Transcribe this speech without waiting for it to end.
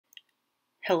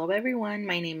Hello everyone,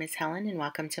 my name is Helen and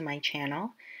welcome to my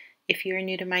channel. If you're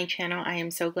new to my channel, I am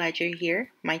so glad you're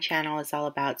here. My channel is all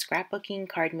about scrapbooking,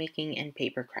 card making, and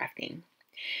paper crafting.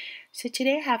 So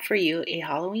today I have for you a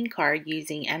Halloween card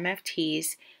using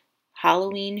MFT's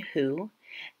Halloween Who,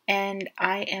 and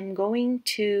I am going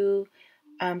to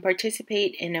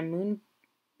participate in a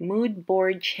mood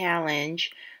board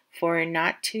challenge for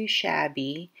Not Too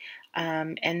Shabby,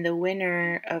 and the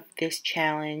winner of this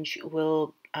challenge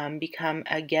will become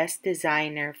a guest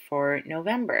designer for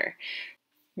November.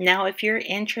 Now, if you're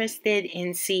interested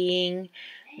in seeing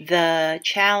the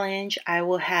challenge, I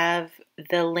will have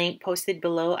the link posted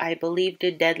below. I believe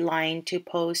the deadline to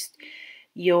post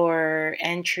your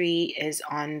entry is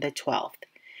on the 12th.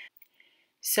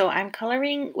 So I'm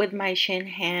coloring with my Shin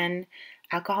Hand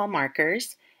alcohol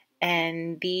markers,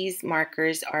 and these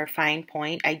markers are fine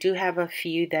point. I do have a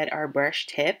few that are brush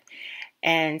tip,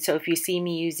 and so if you see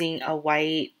me using a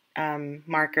white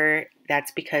marker,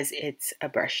 that's because it's a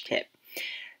brush tip.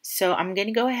 So I'm going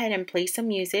to go ahead and play some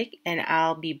music, and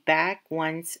I'll be back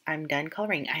once I'm done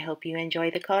coloring. I hope you enjoy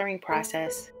the coloring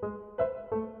process.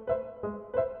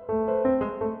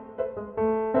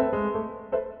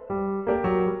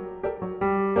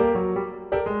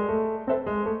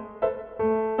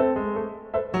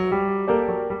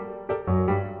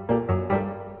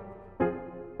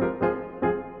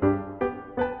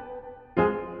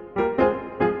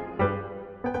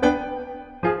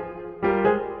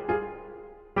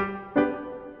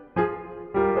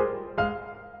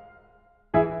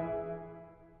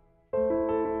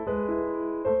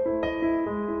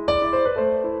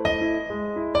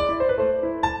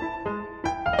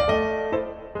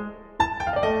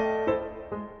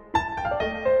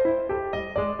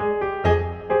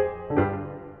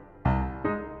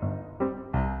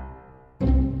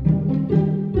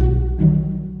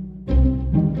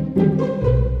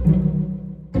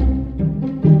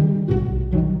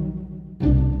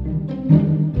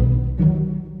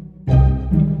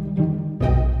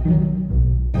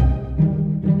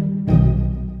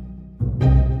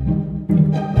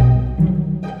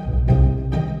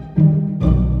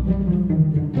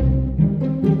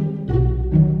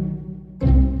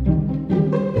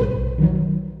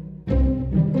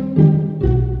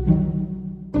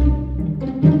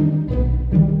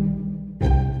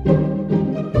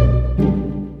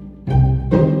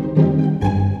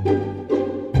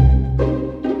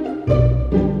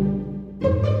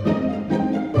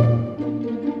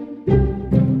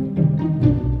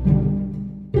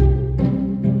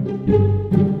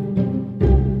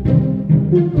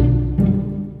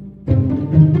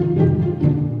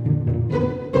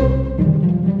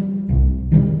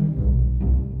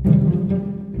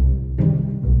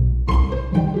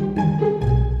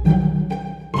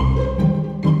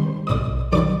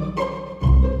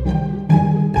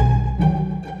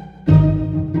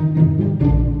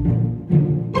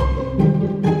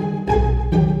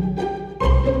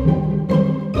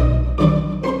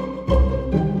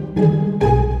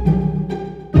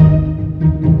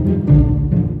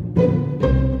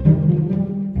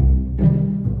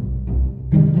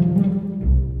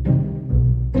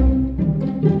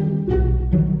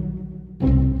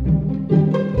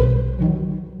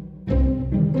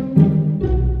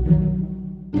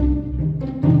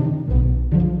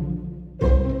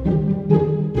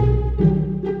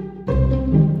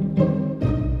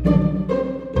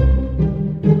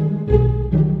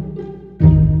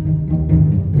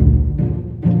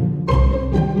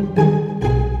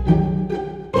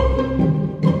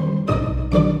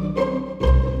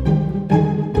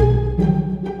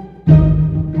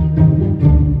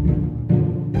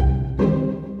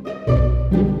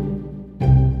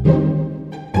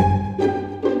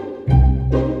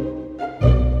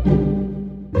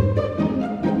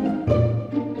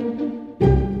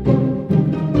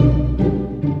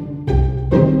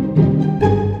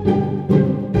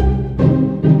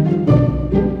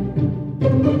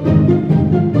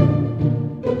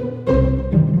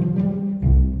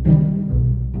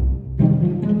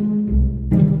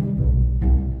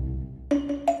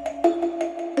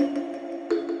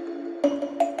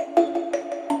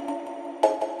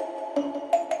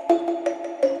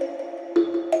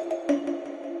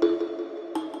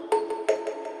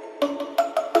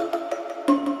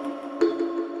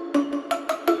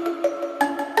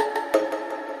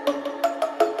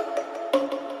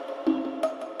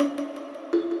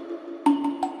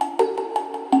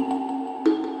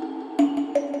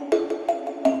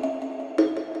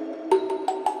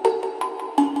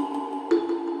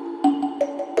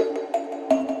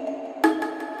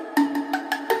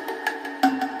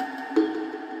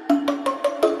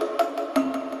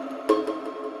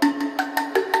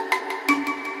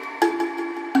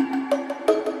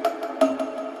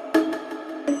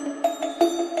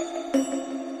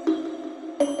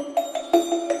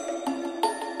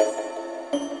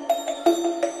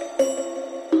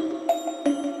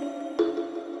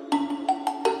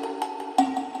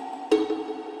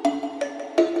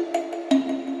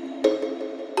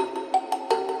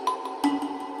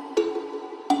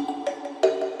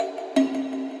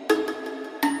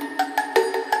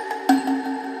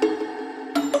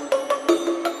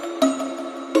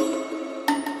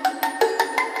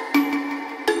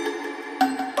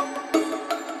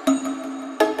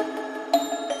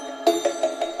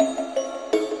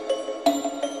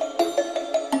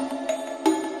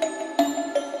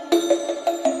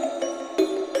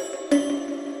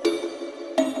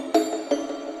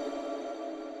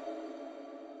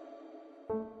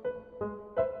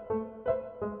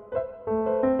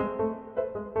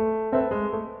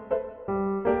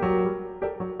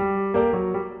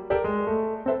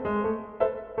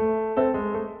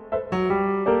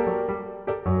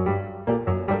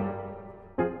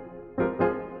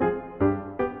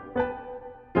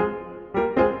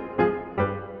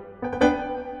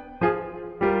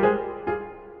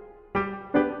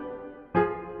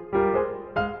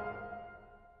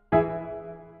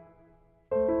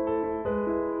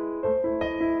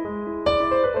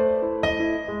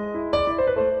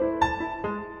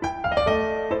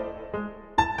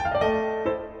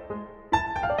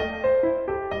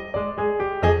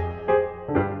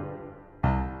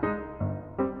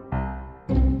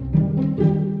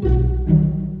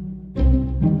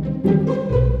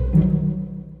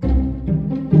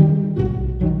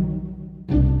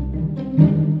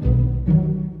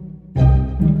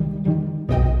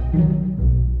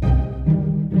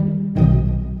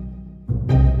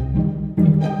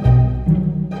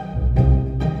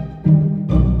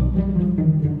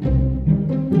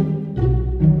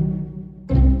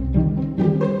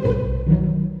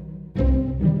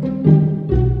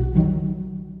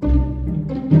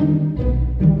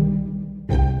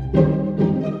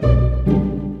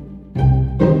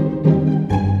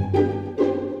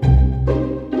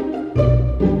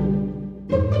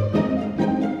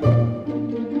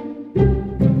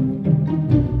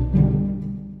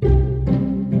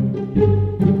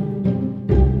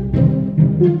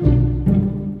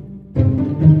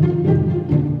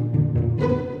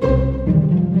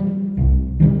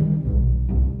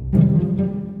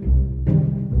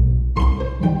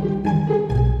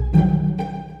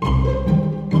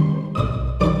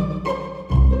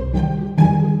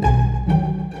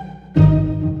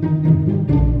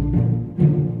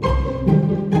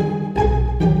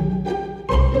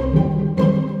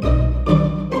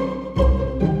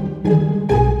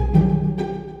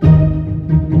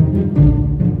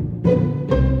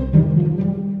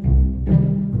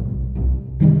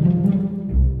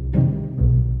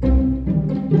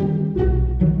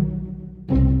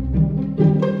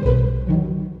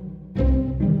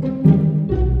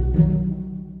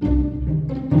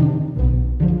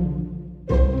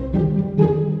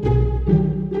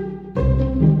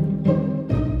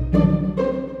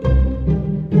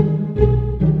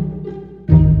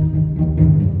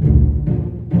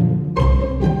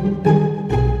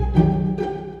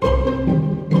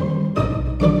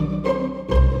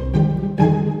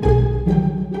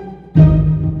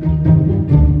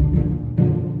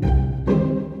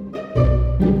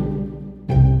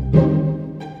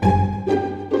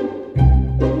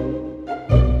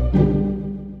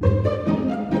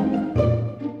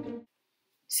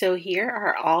 So here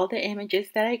are all the images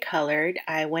that I colored.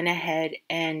 I went ahead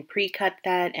and pre-cut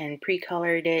that and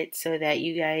pre-colored it so that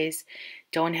you guys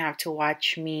don't have to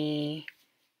watch me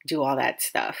do all that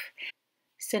stuff.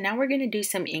 So now we're going to do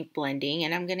some ink blending,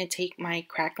 and I'm going to take my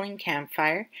crackling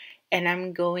campfire and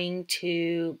I'm going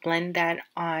to blend that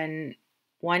on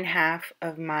 1/2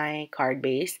 of my card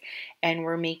base, and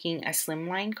we're making a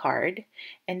slimline card.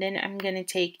 And then I'm going to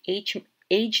take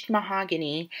aged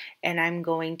mahogany and I'm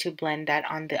going to blend that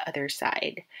on the other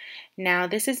side. Now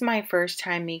this is my first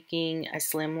time making a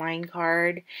slimline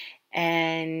card,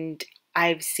 and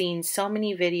I've seen so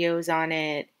many videos on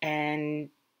it, and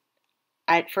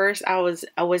at first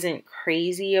I wasn't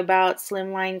crazy about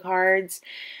slimline cards,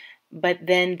 but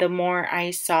then the more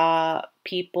I saw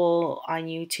people on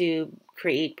YouTube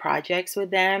create projects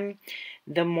with them,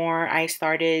 the more I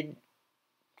started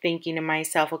thinking to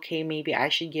myself, okay, maybe I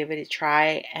should give it a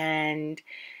try. And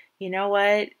you know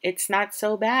what? It's not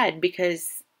so bad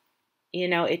because, you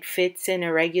know, it fits in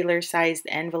a regular sized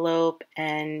envelope.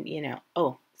 And, you know,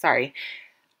 oh, sorry.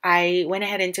 I went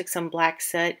ahead and took some black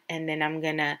soot, and then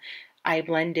I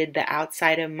blended the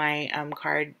outside of my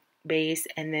card base,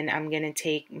 and then I'm gonna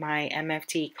take my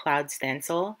MFT cloud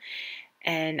stencil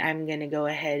and I'm gonna go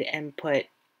ahead and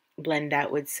blend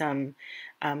that with some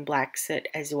black soot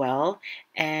as well.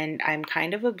 And I'm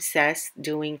kind of obsessed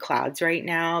doing clouds right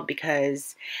now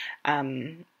because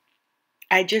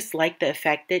I just like the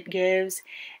effect it gives.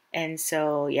 And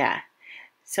so yeah,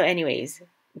 so anyways,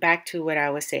 back to what I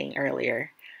was saying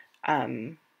earlier.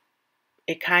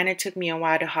 It kind of took me a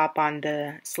while to hop on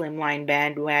the slimline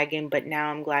bandwagon, but now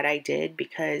I'm glad I did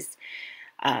because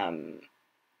um,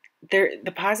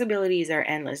 the possibilities are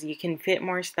endless. You can fit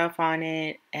more stuff on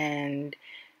it, and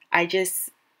I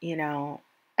just, you know,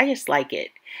 I just like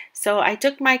it. So I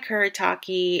took my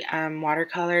Kuretake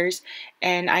watercolors,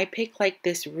 and I picked like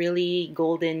this really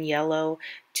golden yellow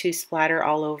to splatter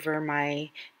all over my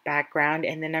background.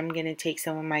 And then I'm going to take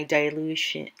some of my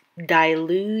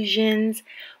Dilutions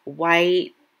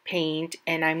white paint,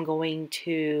 and I'm going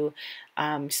to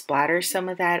splatter some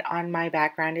of that on my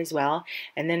background as well.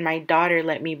 And then my daughter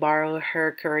let me borrow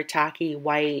her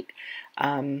Kuretake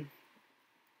um,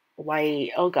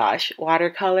 oh gosh,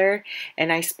 watercolor,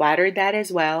 and I splattered that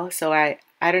as well. So I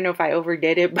don't know if I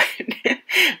overdid it, but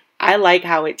I like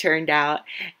how it turned out.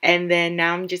 And then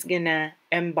now I'm just gonna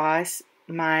emboss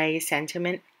my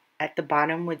sentiment at the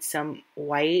bottom with some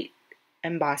white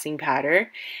embossing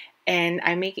powder. And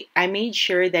I made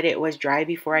sure that it was dry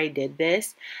before I did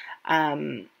this.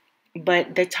 Um,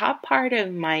 but the top part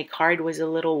of my card was a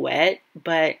little wet,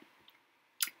 but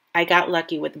I got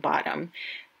lucky with the bottom,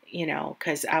 you know,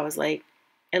 because I was like,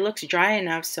 it looks dry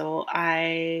enough, so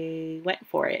I went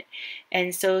for it.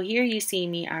 And so here you see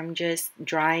me, I'm just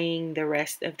drying the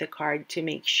rest of the card to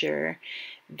make sure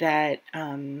that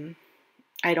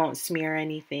I don't smear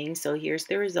anything. So here's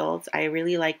the results. I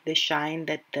really like the shine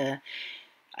that the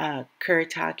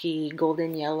Kuretake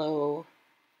golden yellow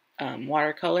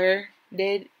watercolor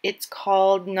did. It's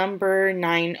called number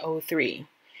 903.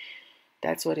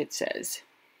 That's what it says.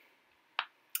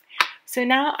 So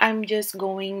now I'm just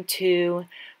going to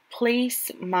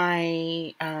place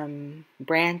my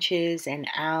branches and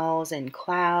owls and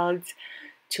clouds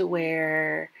to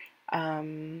where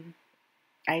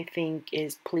I think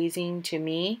is pleasing to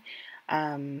me.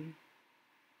 I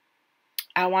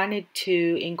wanted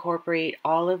to incorporate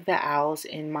all of the owls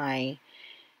in my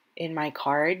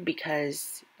card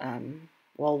because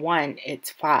well, one, it's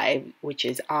 5, which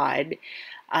is odd.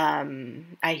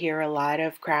 I hear a lot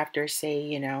of crafters say,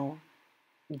 you know,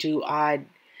 do odd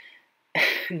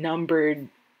numbered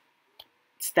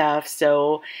stuff.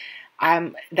 So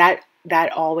that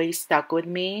always stuck with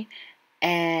me.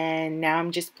 And now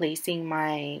I'm just placing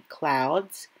my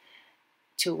clouds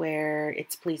to where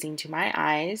it's pleasing to my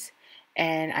eyes.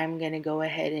 And I'm going to go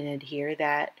ahead and adhere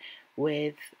that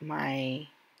with my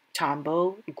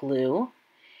Tombow glue.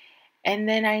 And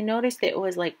then I noticed it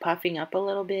was like puffing up a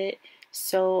little bit.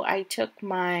 So I took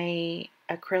my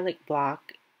acrylic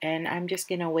block and I'm just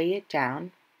going to weigh it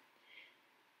down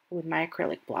with my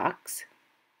acrylic blocks.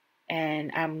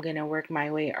 And I'm going to work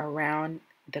my way around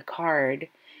the card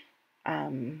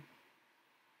and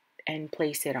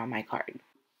place it on my card.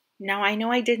 Now I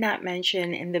know I did not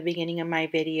mention in the beginning of my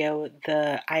video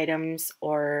the items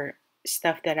or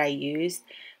stuff that I used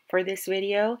for this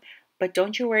video, But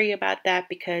don't you worry about that,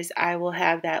 because I will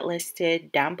have that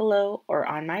listed down below or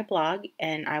on my blog,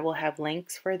 and I will have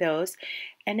links for those.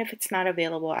 And if it's not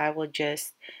available, I will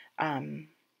just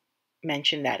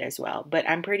mention that as well. But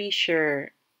I'm pretty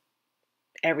sure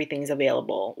everything's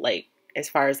available, like as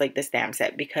far as like the stamp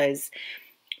set, because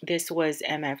this was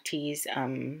MFT's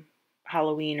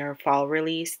Halloween or fall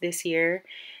release this year,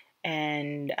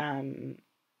 and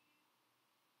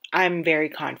I'm very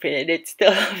confident it's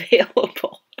still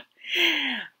available.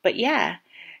 But yeah,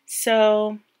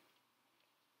 so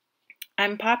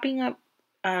I'm popping up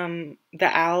the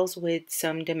owls with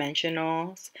some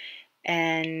dimensionals,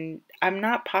 and I'm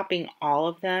not popping all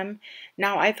of them.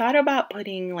 Now, I thought about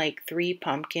putting like 3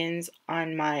 pumpkins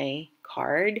on my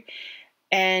card,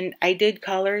 and I did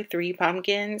color 3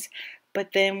 pumpkins,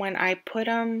 but then when I put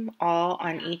them all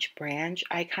on each branch,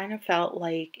 I kind of felt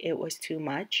like it was too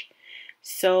much.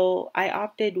 So I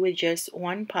opted with just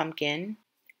 1 pumpkin,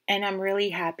 and I'm really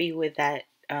happy with that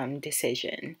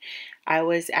decision. I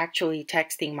was actually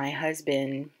texting my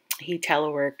husband. He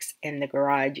teleworks in the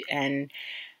garage, and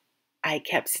I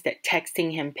kept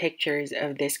texting him pictures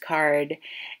of this card,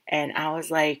 and I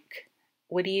was like,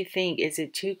 what do you think? Is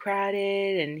it too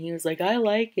crowded? And he was like, I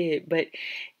like it. But,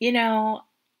 you know,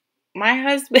 my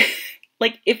husband,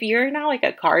 like, if you're not like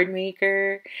a card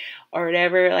maker or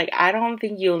whatever, like, I don't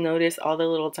think you'll notice all the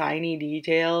little tiny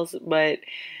details. But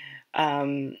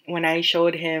when I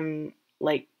showed him,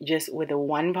 like, just with a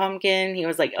 1 pumpkin, he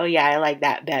was like, oh, yeah, I like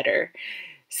that better.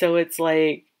 So it's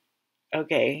like,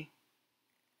 okay,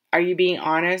 are you being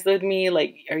honest with me?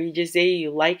 Like, are you just saying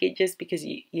you like it just because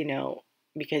you know,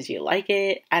 because you like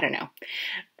it? I don't know.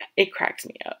 It cracks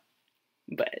me up.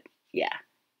 But yeah.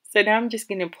 So now I'm just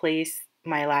going to place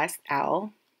my last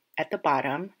owl at the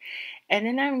bottom. And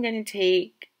then I'm going to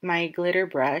take my glitter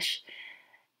brush.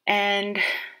 And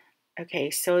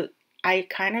okay, so I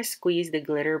kind of squeezed the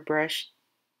glitter brush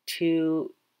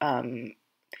too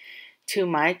too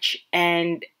much,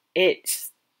 and it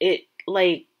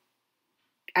like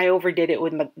I overdid it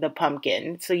with the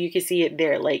pumpkin. So you can see it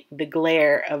there, like the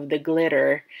glare of the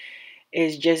glitter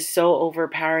is just so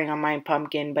overpowering on my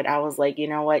pumpkin. But I was like, you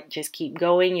know what? Just keep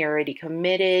going. You're already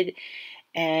committed,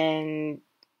 and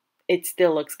it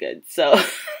still looks good. So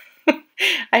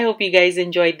I hope you guys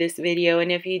enjoyed this video.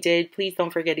 And if you did, please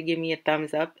don't forget to give me a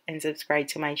thumbs up and subscribe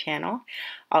to my channel.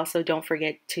 Also, don't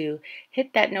forget to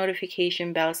hit that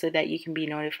notification bell so that you can be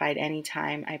notified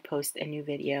anytime I post a new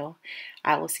video.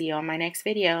 I will see you on my next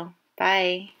video.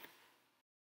 Bye.